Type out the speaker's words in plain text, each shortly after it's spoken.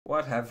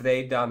What have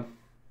they done?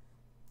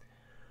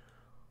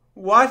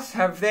 What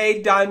have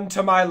they done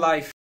to my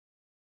life?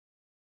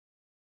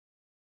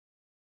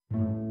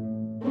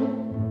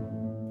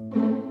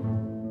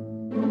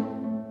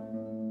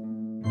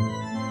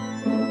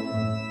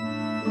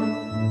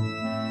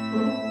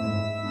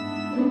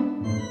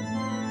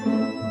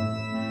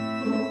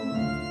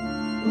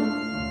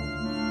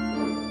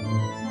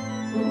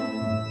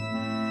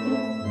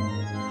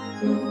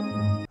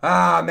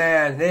 Ah,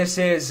 man, this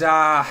is,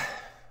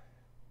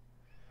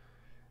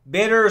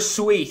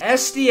 bittersweet.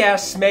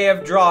 SDS may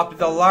have dropped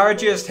the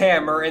largest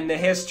hammer in the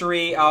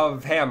history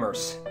of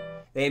hammers.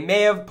 They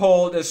may have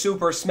pulled a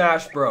Super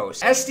Smash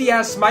Bros.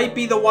 SDS might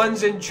be the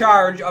ones in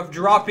charge of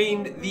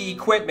dropping the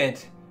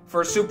equipment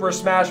for Super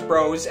Smash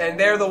Bros. And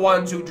they're the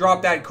ones who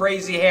drop that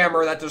crazy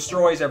hammer that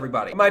destroys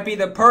everybody. It might be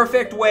the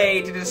perfect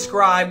way to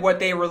describe what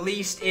they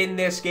released in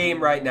this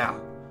game right now.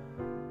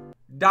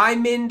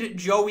 Diamond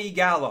Joey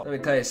Gallo. Let me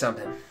tell you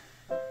something.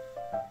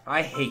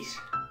 I hate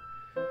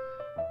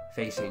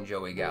facing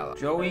Joey Gallo.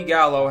 Joey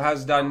Gallo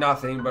has done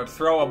nothing but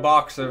throw a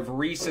box of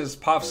Reese's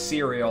Puffs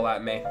cereal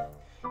at me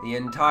the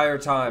entire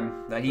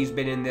time that he's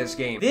been in this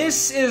game.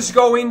 This is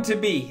going to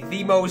be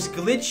the most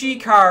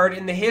glitchy card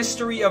in the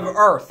history of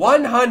Earth.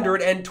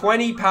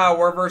 120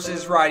 power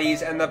versus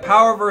righties, and the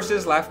power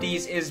versus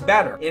lefties is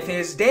better. If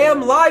his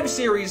damn live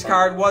series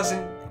card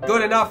wasn't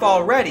good enough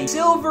already,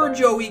 Silver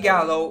Joey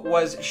Gallo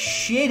was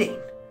shitting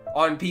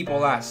on people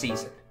last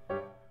season.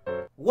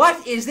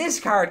 What is this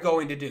card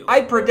going to do?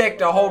 I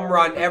predict a home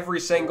run every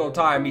single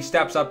time he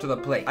steps up to the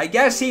plate. I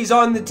guess he's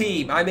on the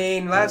team. I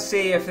mean, let's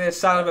see if this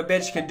son of a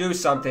bitch can do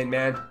something,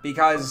 man.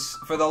 Because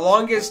for the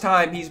longest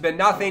time, he's been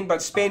nothing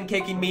but spin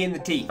kicking me in the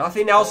teeth.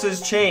 Nothing else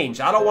has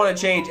changed. I don't want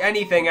to change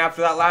anything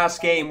after that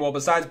last game, well,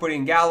 besides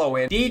putting Gallo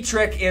in.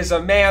 Dietrich is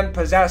a man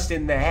possessed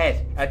in the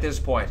head at this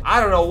point. I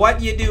don't know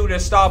what you do to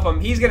stop him.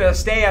 He's gonna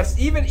stay at,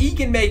 even he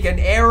can make an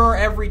error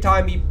every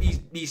time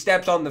he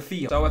steps on the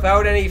field. So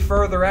without any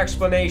further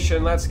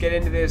explanation, let's get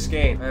into this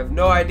game. I have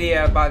no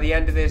idea, by the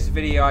end of this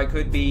video, I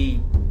could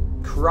be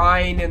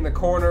crying in the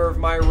corner of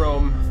my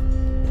room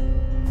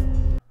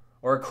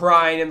or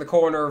crying in the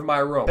corner of my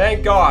room.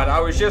 Thank God, I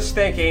was just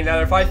thinking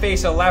that if I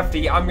face a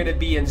lefty, I'm gonna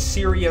be in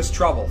serious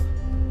trouble.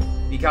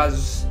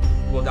 Because,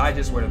 well, I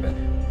just would have been.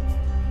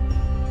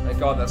 Thank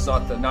God that's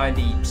not the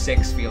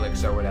 96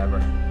 Felix or whatever.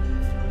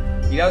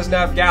 He doesn't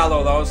have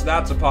Gallo though, so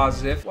that's a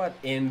positive. What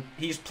in?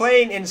 He's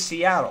playing in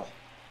Seattle.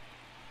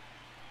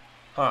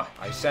 Huh,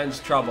 I sense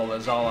trouble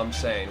is all I'm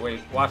saying. Wait,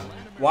 what?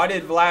 Why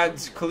did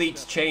Vlad's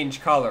cleats change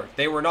color?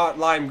 They were not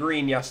lime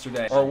green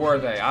yesterday. Or were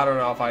they? I don't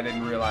know if I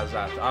didn't realize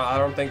that. I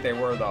don't think they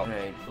were though.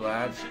 Hey,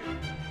 Vlad.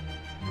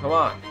 Come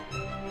on.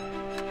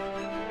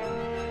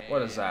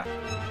 What is that?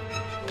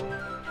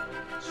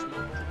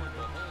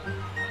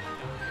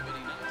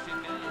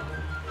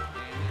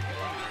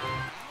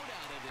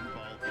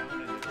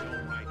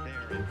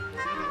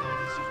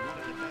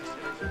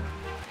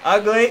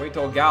 Ugly. Wait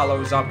till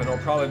Gallo's up and he'll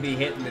probably be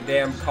hitting the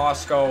damn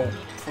Costco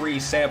free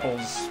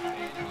samples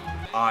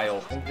aisle. I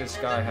think this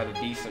guy had a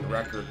decent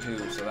record too,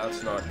 so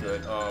that's not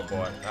good. Oh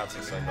boy, that's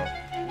a single.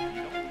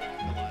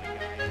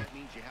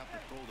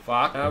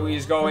 Fuck. Now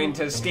he's going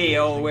to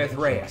steal with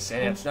Reyes,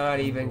 and it's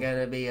not even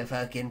gonna be a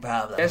fucking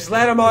problem. Just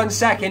let him on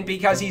second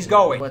because he's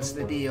going. What's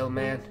the deal,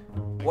 man?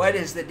 What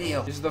is the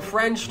deal? Is the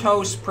French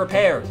toast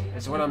prepared?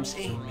 Is what I'm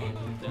seeing.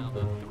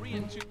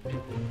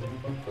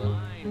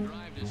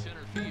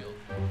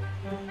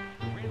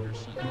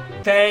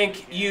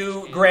 Thank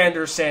you,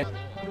 Granderson.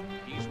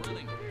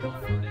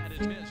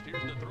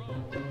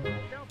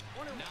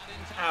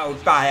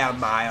 Out by a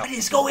mile. What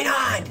is going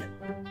on?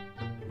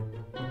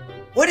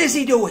 What is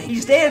he doing?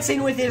 He's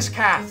dancing with his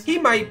cat. He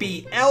might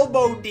be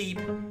elbow deep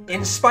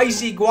in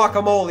spicy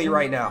guacamole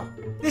right now.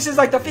 This is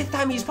like the 5th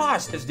time he's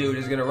paused. This dude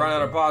is gonna run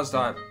out of pause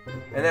time,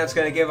 and that's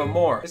gonna give him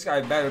more. This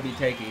guy better be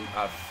taking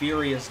a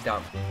furious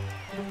dump.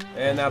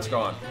 And that's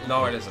gone.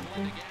 No, it isn't.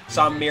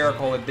 Some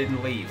miracle it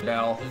didn't leave.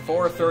 Bell.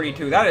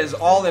 432. That is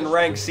all in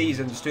ranked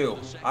seasons, too.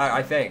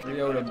 I think. We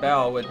go to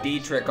Bell with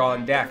Dietrich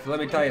on deck.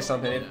 Let me tell you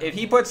something. If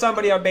he puts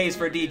somebody on base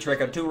for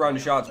Dietrich, a 2-run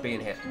shot's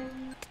being hit.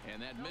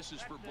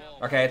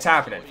 Okay, it's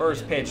happening.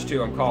 First pitch,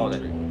 too. I'm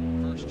calling it.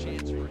 First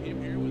chance for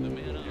him here with a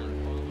man on.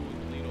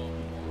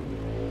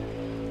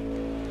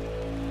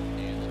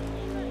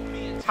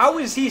 How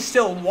is he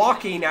still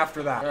walking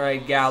after that? All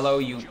right, Gallo,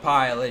 you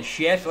pile of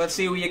shit. Let's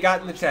see what you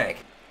got in the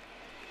tank.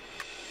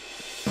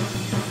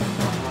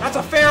 That's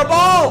a fair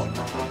ball!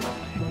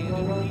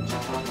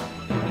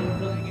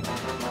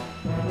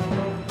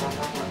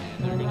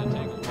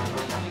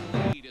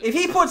 If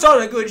he puts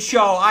on a good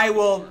show, I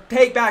will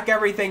take back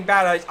everything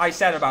bad I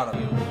said about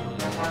him.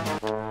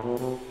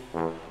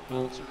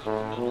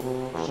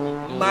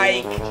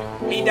 Mike,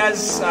 he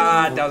does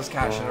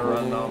cash in a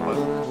run though, but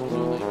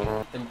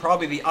in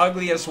probably the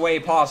ugliest way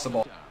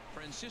possible.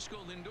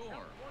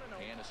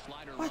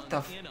 What the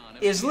f—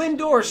 is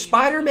Lindor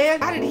Spider-Man?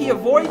 How did he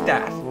avoid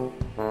that?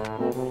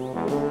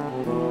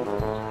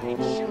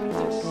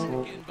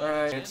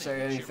 I can't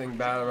say anything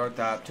bad about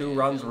that. 2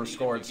 runs were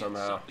scored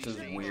somehow. This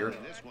is weird.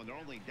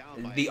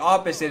 The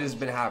opposite has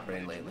been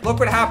happening lately. Look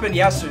what happened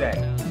yesterday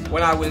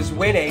when I was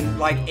winning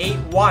like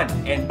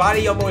 8-1 and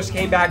Buddy almost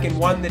came back and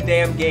won the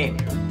damn game.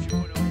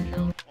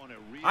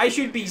 I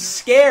should be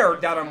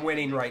scared that I'm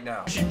winning right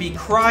now. I should be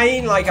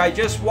crying like I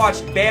just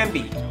watched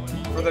Bambi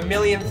for the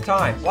millionth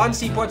time. Once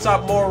he puts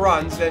up more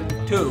runs than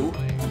 2,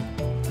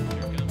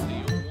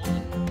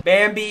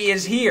 Bambi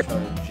is here.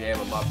 Jam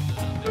him up.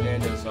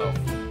 Hernandez off.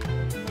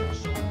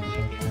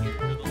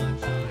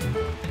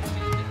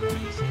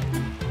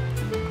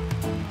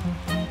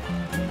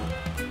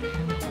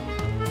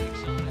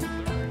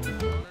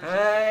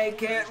 I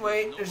can't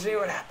wait to see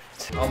what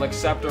happens. I'll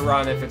accept a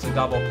run if it's a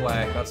double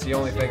play. That's the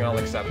only thing I'll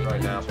accept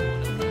right now.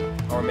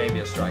 Or maybe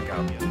a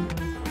strikeout.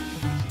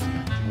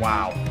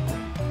 Wow.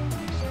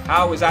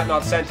 How was that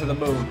not sent to the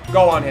moon?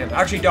 Go on him.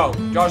 Actually,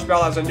 don't. Josh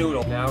Bell has a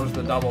noodle. Now's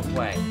the double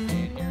play.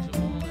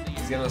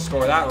 He's going to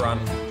score that run.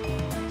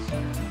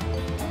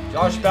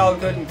 Josh Bell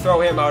couldn't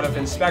throw him out if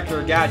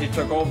Inspector Gadget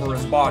took over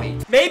his body.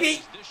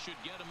 Maybe!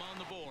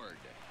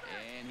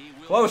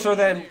 Closer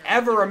than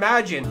ever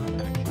imagined.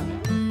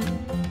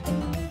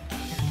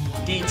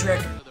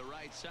 Dietrich.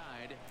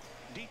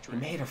 He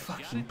made a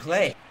fucking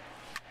play.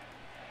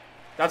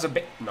 That's a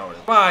bit. No.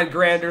 Come on,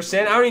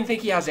 Granderson. I don't even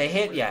think he has a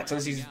hit yet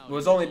since he's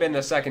was only been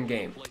the second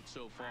game.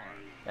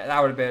 Yeah,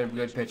 that would have been a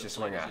good pitch to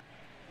swing at.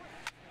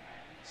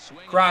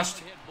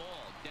 Crushed.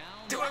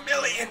 To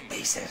 1,000,000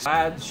 bases.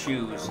 Bad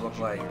shoes look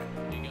like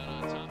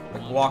the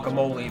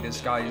guacamole this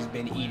guy has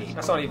been eating.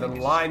 That's not even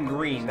lime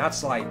green.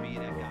 That's like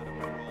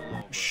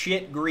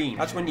shit green.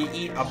 That's when you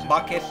eat a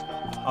bucket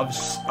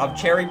of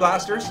cherry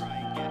blasters.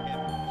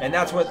 And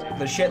that's what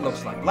the shit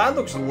looks like. Vlad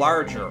looks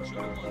larger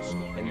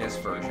in this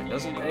version.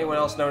 Doesn't anyone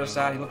else notice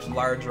that? He looks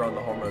larger on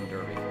the Home Run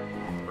Derby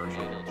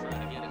version.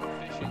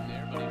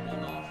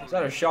 Is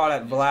that a shot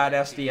at Vlad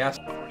SDS?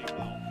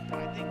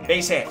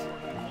 Base hit.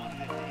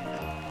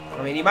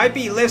 I mean, he might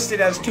be listed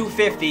as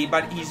 250,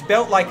 but he's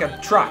built like a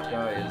truck.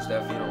 Guy is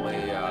definitely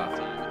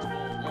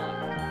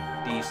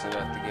decent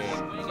at the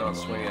game. He's not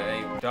swinging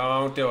at 8.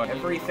 Don't do it.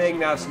 Everything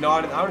that's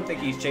not... I don't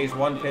think he's chased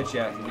one pitch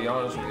yet, to be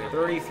honest with you.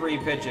 33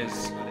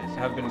 pitches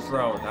have been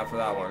thrown after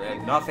that one,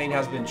 and nothing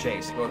has been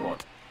chased. Good one.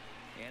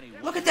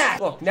 Look at that!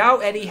 Look, now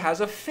Eddie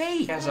has a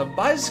fade. He has a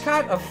buzz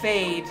cut, a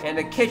fade, and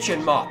a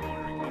kitchen mop.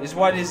 Is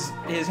what his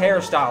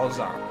hairstyles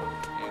are.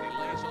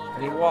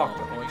 And he walked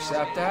him. We'll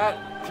accept that.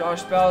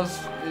 Josh Bell's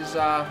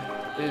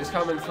is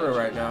coming through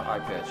right now. High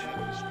pitch.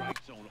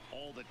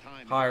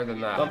 Higher than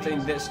that. Something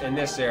in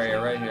this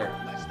area right here.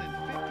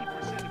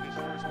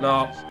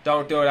 No,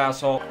 don't do it,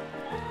 asshole.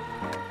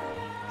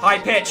 High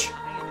pitch.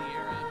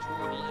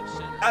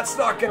 That's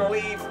not gonna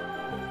leave.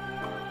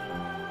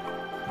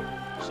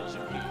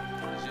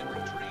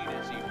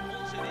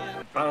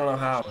 I don't know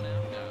how.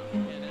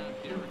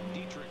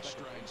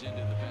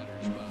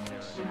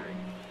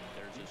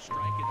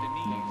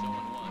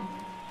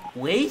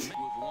 Wait.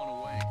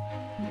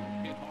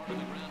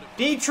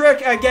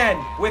 Dietrich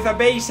again with a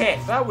base hit.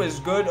 That was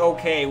good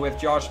okay with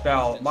Josh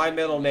Bell. My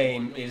middle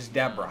name is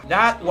Deborah.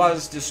 That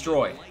was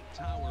destroyed.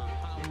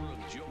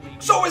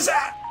 So is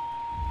that.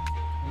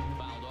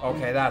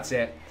 Okay, that's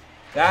it.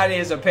 That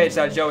is a pitch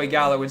that Joey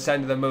Gallo would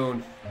send to the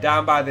moon.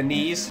 Down by the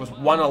knees. Was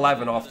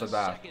 111 off the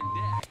bat.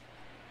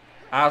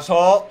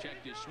 Asshole.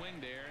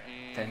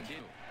 Thank you.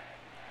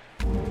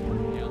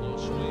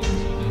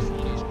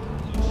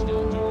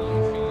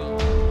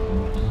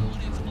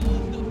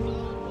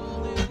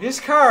 This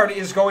card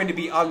is going to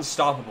be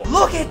unstoppable.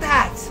 Look at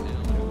that!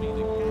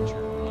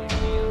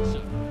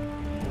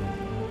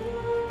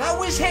 That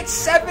was hit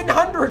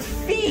 700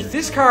 feet!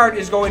 This card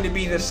is going to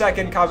be the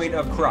second coming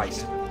of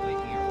Christ.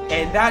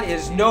 And that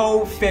is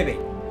no fibbing.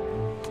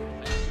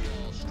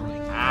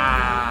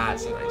 Ah,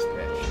 that's a nice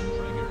pitch.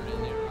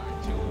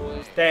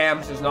 Damn,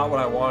 this is not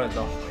what I wanted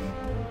though.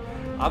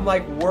 I'm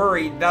like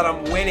worried that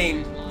I'm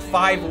winning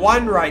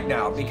 5-1 right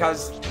now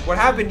because what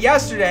happened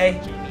yesterday,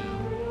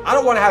 I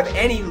don't want to have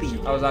any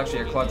lead. That was actually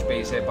a clutch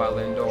base hit by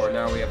Lindor.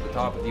 Now we have the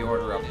top of the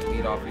order up to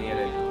lead off the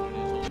inning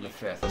in the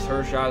 5th. As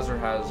Hershiser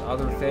has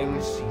other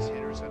things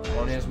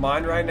on his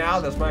mind right now,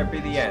 this might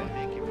be the end.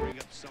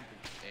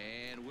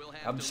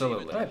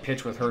 Absolutely. I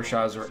pitch with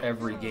Hershiser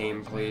every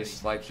game,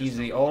 please. Like, he's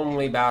the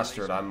only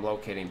bastard I'm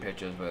locating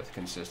pitches with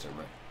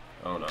consistently.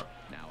 Oh, no.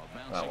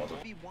 That wasn't.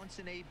 Maybe once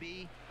an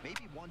AB,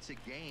 maybe once a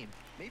game,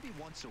 maybe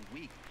once a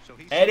week. So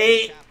he's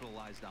Eddie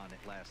capitalized on it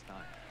last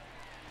time.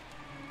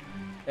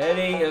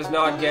 Eddie is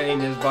not getting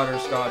his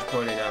butterscotch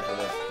pudding after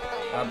this.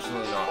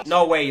 Absolutely not.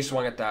 No way he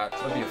swung at that.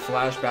 That'd be a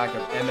flashback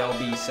of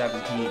MLB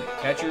 17.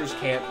 Catchers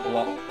can't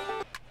block.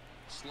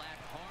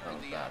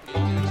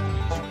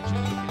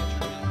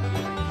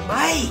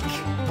 Mike!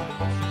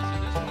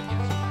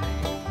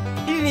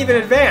 He didn't even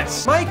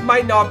advance. Mike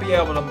might not be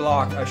able to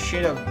block a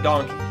shit of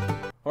donkey.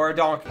 Or a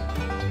donkey.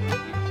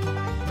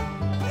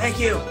 Thank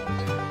you.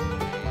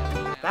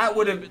 That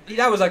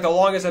was like the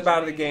longest at bat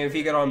of the game. If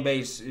he got on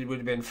base, it would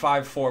have been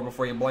 5-4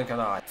 before you blink an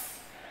eye.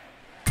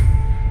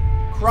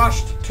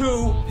 Crushed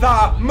to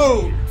the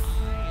moon.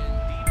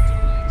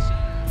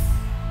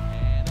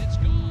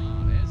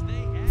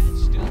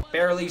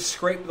 barely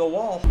scraped the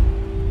wall.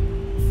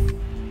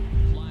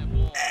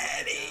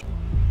 Eddie.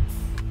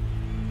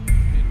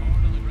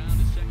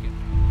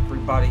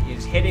 Everybody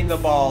is hitting the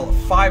ball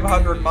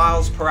 500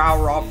 miles per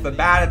hour off the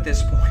bat at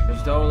this point.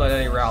 Just don't let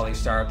any rally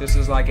start. This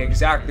is like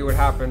exactly what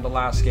happened the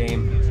last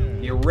game.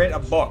 You writ a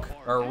book,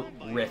 or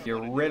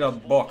you writ a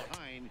book.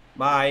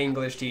 My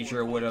English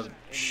teacher would have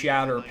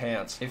shat her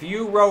pants. If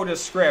you wrote a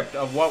script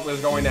of what was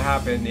going to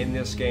happen in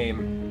this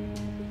game,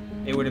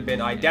 it would have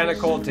been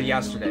identical to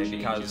yesterday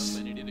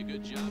because,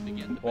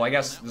 well, I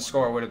guess the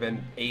score would have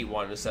been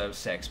 8-1 instead of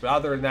 6. But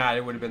other than that,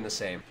 it would have been the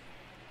same.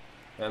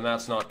 And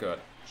that's not good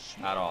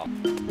at all.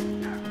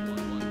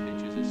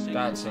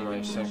 That's a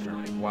nice sinker.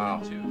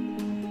 Wow.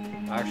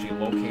 I actually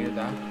located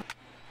that.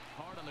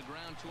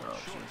 Oh,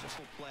 Jesus.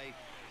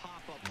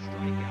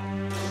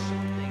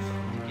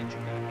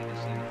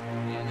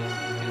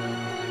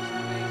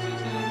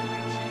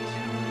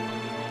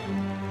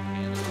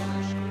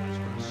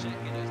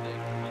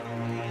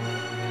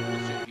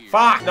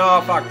 Fuck!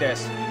 No, fuck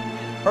this.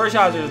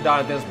 Hershiser's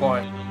done at this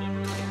point.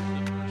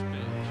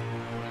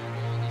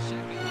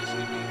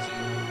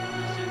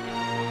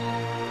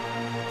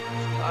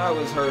 That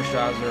was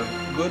Hershiser.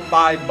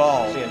 Goodbye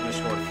ball. He had just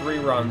scored 3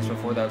 runs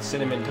before that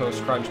Cinnamon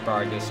Toast Crunch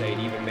bar I just ate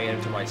even made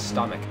it to my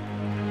stomach.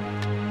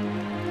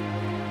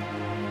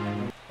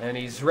 And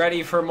he's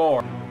ready for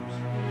more.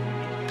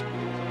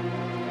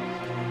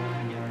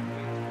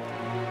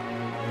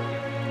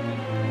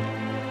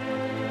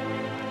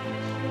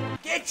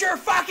 Get your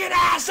fucking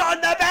ass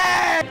on the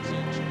bed!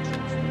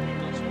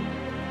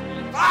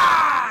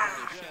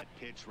 Ah!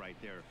 Pitch right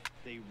there.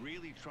 They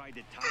really tried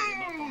to tie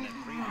him up on that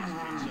previous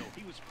pitch, so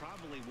he was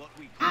probably what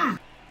we call.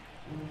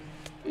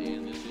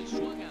 And this is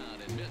swung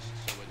out and missed,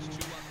 so it's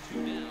 2 up,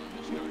 2 down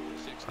to start the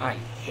 6th. I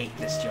hate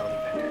this Jody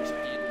Vendors.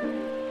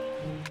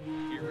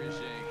 Here is a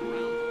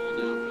ground ball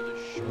now for the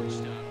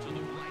shortstop to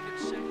the right at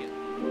second.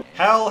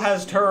 Hell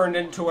has turned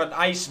into an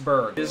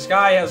iceberg. This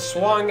guy has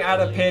swung at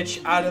a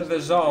pitch out of the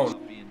zone.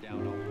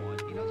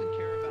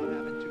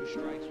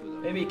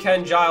 Maybe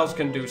Ken Giles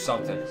can do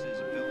something.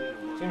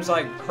 Seems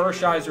like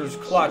Hershiser's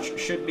clutch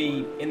should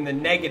be in the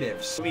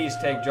negatives. Please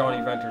take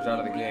Johnny Venters out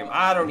of the game.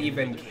 I don't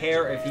even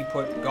care if he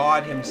put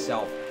God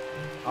himself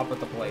up at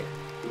the plate.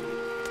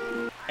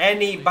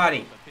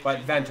 Anybody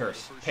but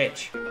Venters.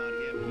 Pitch. Look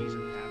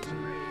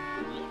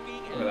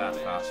at that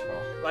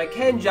fastball. Like,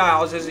 Ken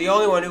Giles is the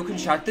only one who can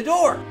shut the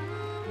door.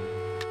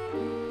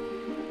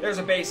 There's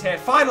a base hit.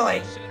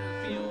 Finally!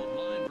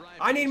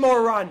 I need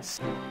more runs.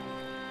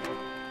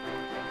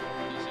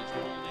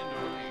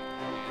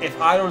 If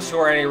I don't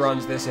score any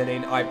runs this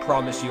inning, I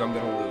promise you I'm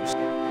going to lose.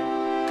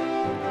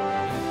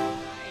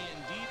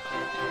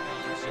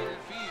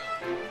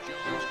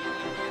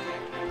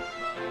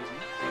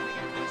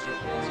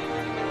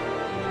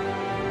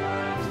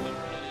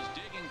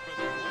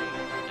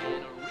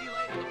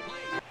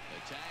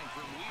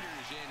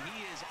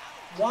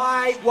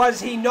 Why was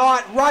he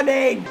not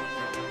running? I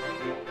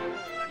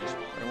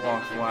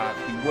walked flat.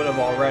 He would have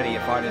already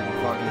if I didn't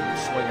fucking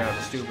swing out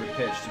a stupid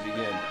pitch to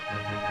begin.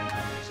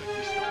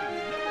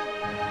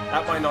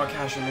 That might not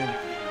cash him in.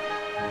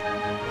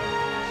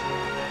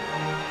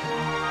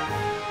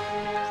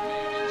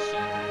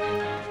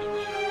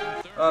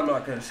 I'm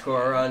not going to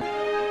score a run.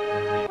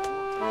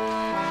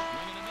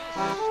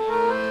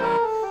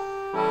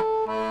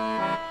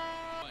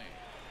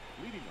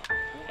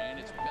 And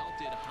it's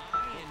belted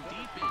high and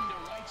deep into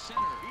right center.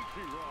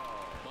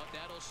 But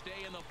that'll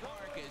stay in the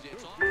park as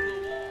it's off the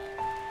wall.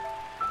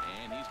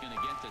 And he's going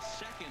to get to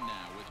second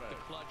now with the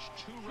clutch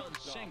 2-run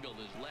single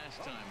his last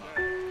time up.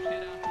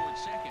 Hit out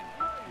towards second.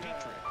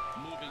 Dietrich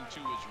moving to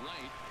his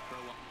right.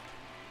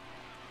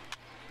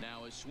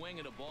 Now a swing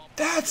at a ball.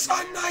 That's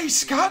a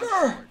nice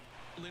cutter!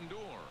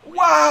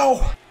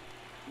 Wow!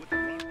 With the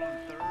runner on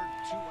third,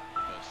 2 out.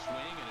 A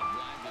swing and a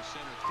drive to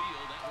center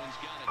field. That one's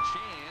got a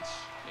chance.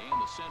 And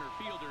the center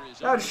fielder is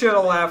That should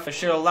have left. I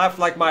should have left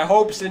like my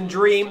hopes and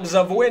dreams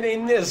of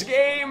winning this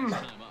game.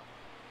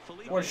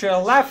 What should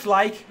have left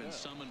like?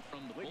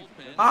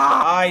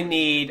 I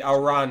need a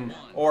run.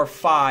 Or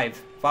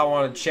 5 if I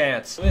want a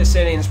chance. This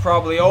inning's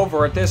probably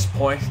over at this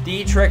point.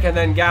 Dietrich and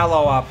then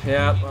Gallo up.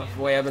 Yeah,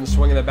 the way I've been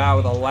swinging the bat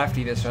with a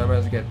lefty this time. I'm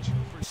going to get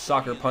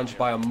sucker punched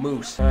by a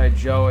moose. Alright,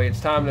 Joey,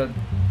 it's time to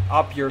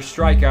up your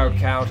strikeout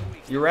count.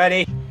 You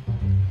ready?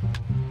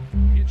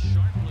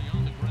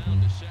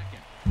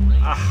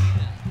 Ah.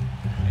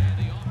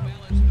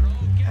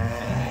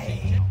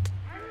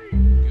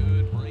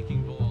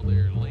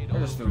 I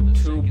just threw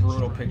 2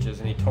 brutal pitches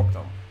and he took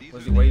them.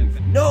 Was he waiting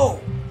for?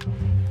 No!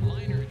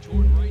 Liner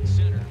toward right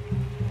center.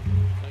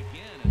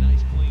 Again, a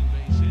nice clean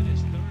base hit,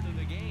 his 3rd of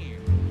the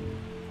game.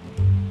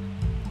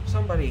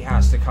 Somebody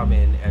has to come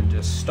in and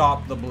just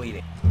stop the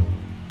bleeding.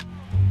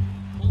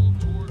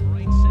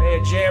 May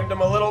have jammed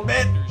him a little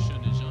bit.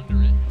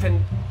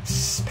 Been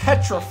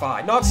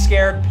petrified, not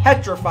scared,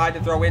 petrified to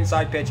throw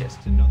inside pitches.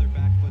 Another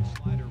back foot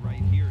slider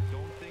right here.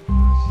 Don't think for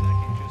a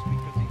second just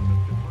because he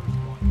took the first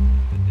one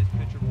that this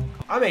pitcher won't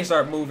come. I may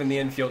start moving the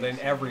infield in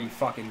every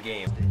fucking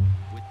game.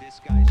 With this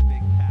guy's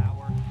big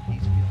power,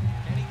 he's feeling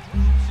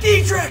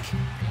Dietrich!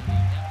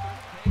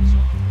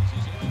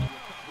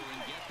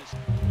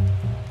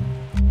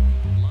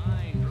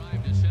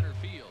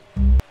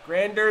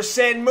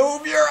 Granderson,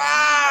 move your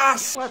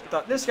ass! What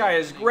the? This guy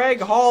is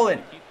Greg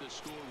Holland.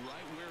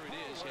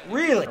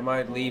 Really? I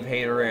might leave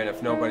Hader in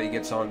if nobody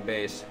gets on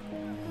base.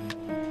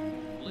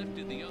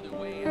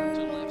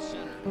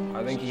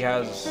 I think he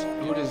has...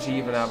 Who does he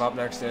even have up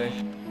next to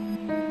him?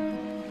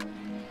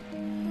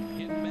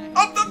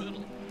 Up the...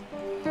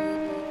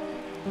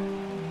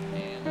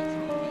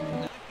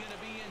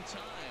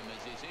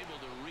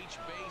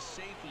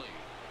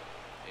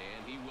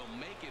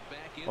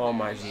 Oh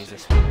my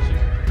Jesus.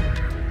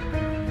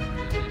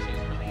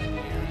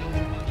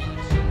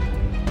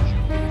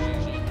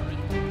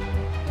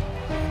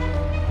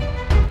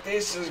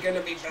 This is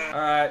gonna be bad.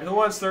 Alright, who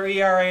wants their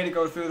ERA to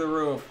go through the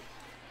roof?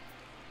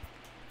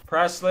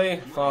 Presley?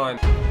 Fine.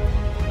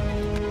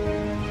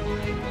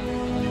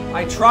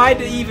 I tried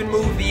to even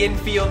move the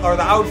infield or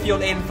the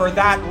outfield in for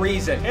that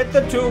reason. Hit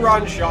the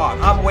 2-run shot.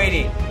 I'm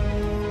waiting.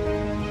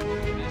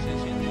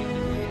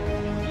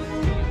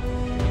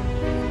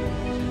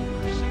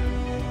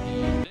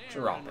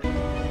 Drop it.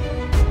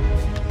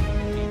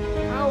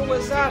 How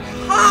was that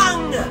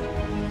hung?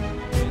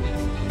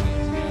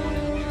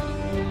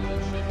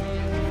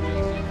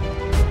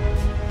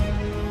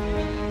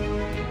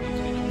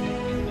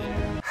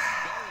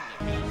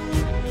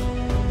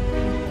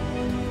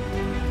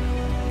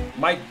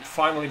 Mike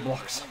finally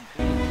blocks.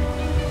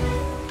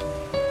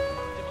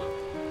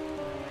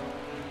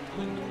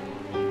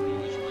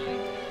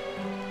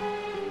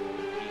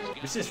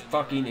 This is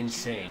fucking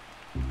insane.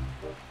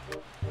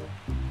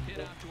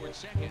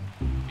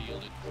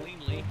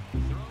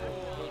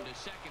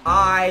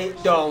 I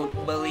don't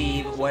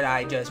believe what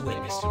I just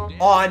witnessed.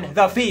 On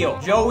the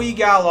field, Joey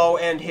Gallo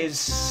and his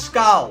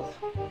skull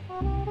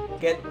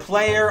get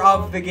player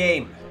of the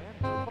game.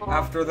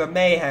 After the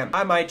mayhem,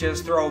 I might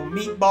just throw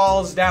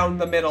meatballs down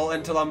the middle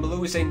until I'm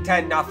losing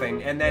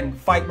 10-0 and then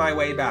fight my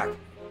way back.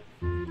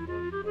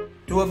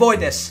 To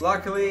avoid this.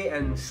 Luckily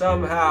and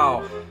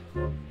somehow,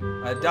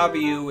 a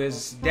W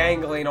is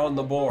dangling on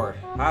the board.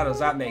 How does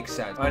that make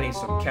sense? I need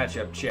some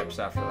ketchup chips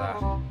after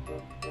that.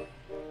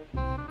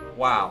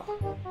 Wow.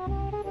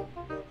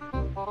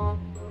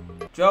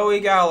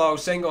 Joey Gallo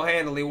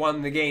single-handedly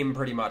won the game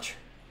pretty much.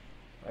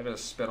 I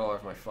just spit all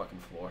over my fucking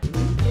floor.